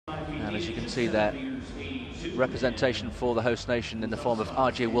as you can see there, representation for the host nation in the form of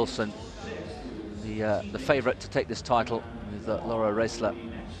R.J. Wilson, the favourite to take this title, with Laura Reisler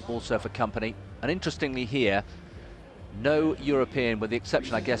also for company. And interestingly here, no European, with the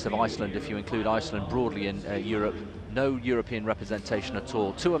exception, I guess, of Iceland, if you include Iceland broadly in Europe, no European representation at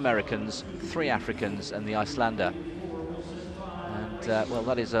all. 2 Americans, 3 Africans, and the Icelander. And well,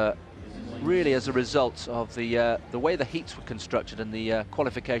 that is really as a result of the way the heats were constructed and the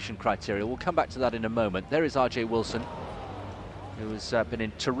qualification criteria. We'll come back to that in a moment. There is R.J. Wilson, who has been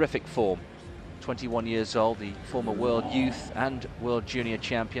in terrific form. 21 years old, the former World Youth and World Junior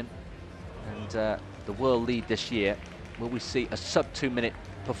champion, and the world lead this year. Will we see a sub-2-minute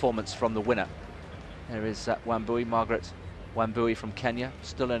performance from the winner? There is Wambui, Margaret Wambui from Kenya,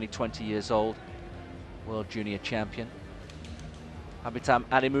 still only 20 years old, World Junior champion. Habitam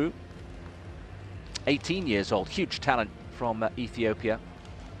Alimu, 18 years old, huge talent from Ethiopia.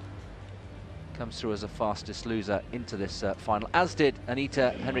 Comes through as the fastest loser into this final, as did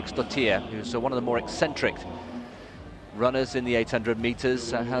Anita Henriksdottir, who's one of the more eccentric runners in the 800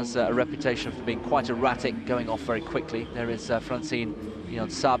 meters, has a reputation for being quite erratic, going off very quickly. There is Francine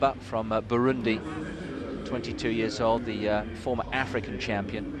Niyonsaba from Burundi, 22 years old, the former African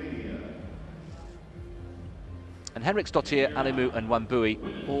champion. And Henriksdottir, Alimu and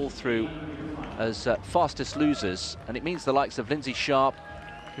Wambui all through as fastest losers, and it means the likes of Lindsay Sharp,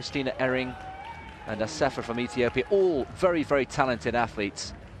 Christina Ehring and Asefa from Ethiopia, all very, very talented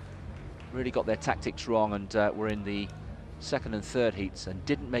athletes, really got their tactics wrong and were in the second and third heats and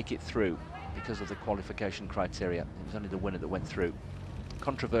didn't make it through because of the qualification criteria. It was only the winner that went through.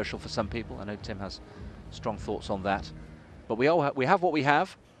 Controversial for some people. I know Tim has strong thoughts on that, but we have what we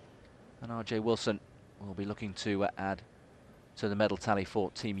have, and R.J. Wilson will be looking to add to the medal tally for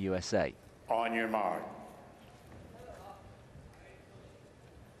Team USA. On your mark.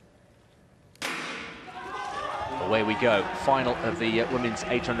 Away we go. Final of the women's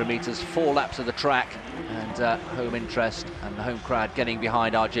 800 meters, 4 laps of the track, and home interest and the home crowd getting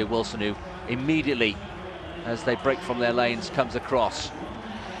behind R.J. Wilson, who immediately, as they break from their lanes, comes across.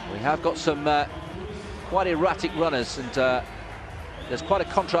 We have got some quite erratic runners, and there's quite a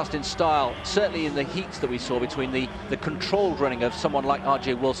contrast in style, certainly in the heats that we saw, between the controlled running of someone like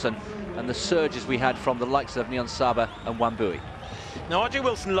R.J. Wilson and the surges we had from the likes of Niyonsaba and Wambui. Now, R.J.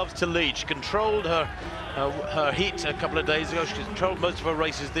 Wilson loves to lead. She controlled her heat a couple of days ago. She's controlled most of her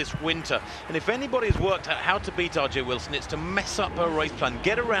races this winter. And if anybody's worked out how to beat R.J. Wilson, it's to mess up her race plan.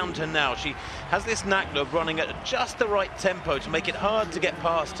 Get around her now. She has this knack of running at just the right tempo to make it hard to get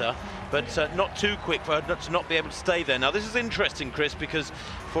past her, but not too quick for her to not be able to stay there. Now, this is interesting, Chris, because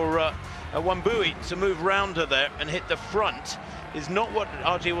for Wambui to move round her there and hit the front is not what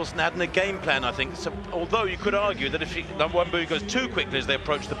R.J. Wilson had in the game plan, I think. So, although you could argue that if Wambui goes too quickly as they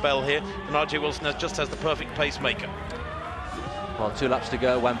approach the bell here, then R.J. Wilson just has the perfect pacemaker. Well, 2 laps to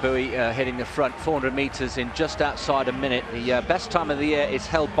go. Wambui hitting the front, 400 meters in just outside a minute. The best time of the year is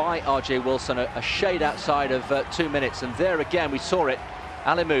held by R.J. Wilson, a shade outside of 2 minutes. And there again, we saw it.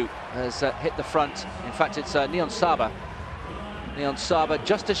 Alimu has hit the front. In fact, it's Niyonsaba,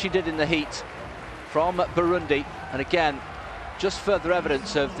 just as she did in the heat, from Burundi. And again, just further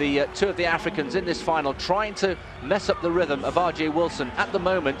evidence of the 2 of the Africans in this final trying to mess up the rhythm of R.J. Wilson. At the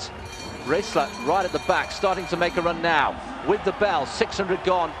moment, Reisler right at the back, starting to make a run now. With the bell, 600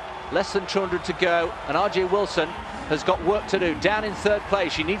 gone, less than 200 to go, and R.J. Wilson has got work to do. Down in 3rd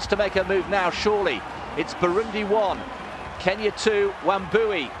place, she needs to make her move now, surely. It's Burundi 1, Kenya 2,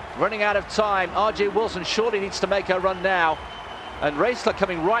 Wambui running out of time. R.J. Wilson surely needs to make her run now. And Reisler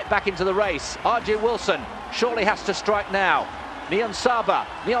coming right back into the race. R.J. Wilson surely has to strike now.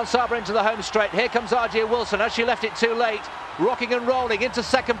 Niyonsaba into the home straight. Here comes R.J. Wilson. Has she left it too late? Rocking and rolling into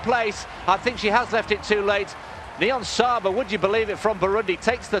 2nd place. I think she has left it too late. Niyonsaba, would you believe it, from Burundi,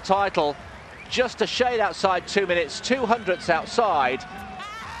 takes the title. Just a shade outside 2 minutes, 200ths outside.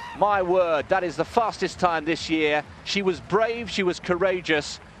 My word, that is the fastest time this year. She was brave, she was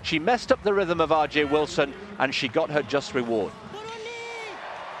courageous. She messed up the rhythm of R.J. Wilson, and she got her just reward.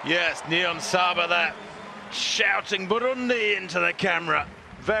 Yes, Niyonsaba there, shouting Burundi into the camera.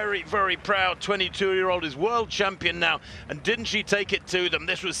 Very, very proud 22-year-old is world champion now, and didn't she take it to them?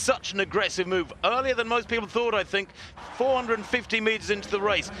 This was such an aggressive move, earlier than most people thought, I think. 450 meters into the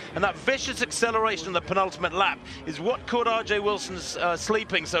race, and that vicious acceleration in the penultimate lap is what caught R.J. Wilson's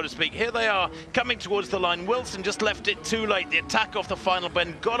sleeping, so to speak. Here they are, coming towards the line. Wilson just left it too late. The attack off the final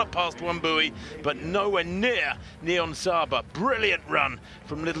bend got her past Wambui, but nowhere near Niyonsaba. Brilliant run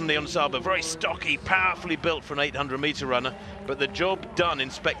from little Niyonsaba, very stocky, powerfully built for an 800-meter runner, but the job done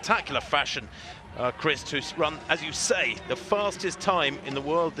in spectacular fashion Chris, to run, as you say, the fastest time in the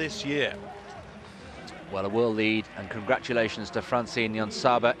world this year. Well, a world lead, and congratulations to Francine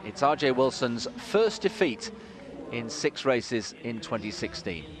Jonsaba. It's RJ Wilson's first defeat in 6 races in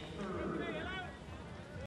 2016.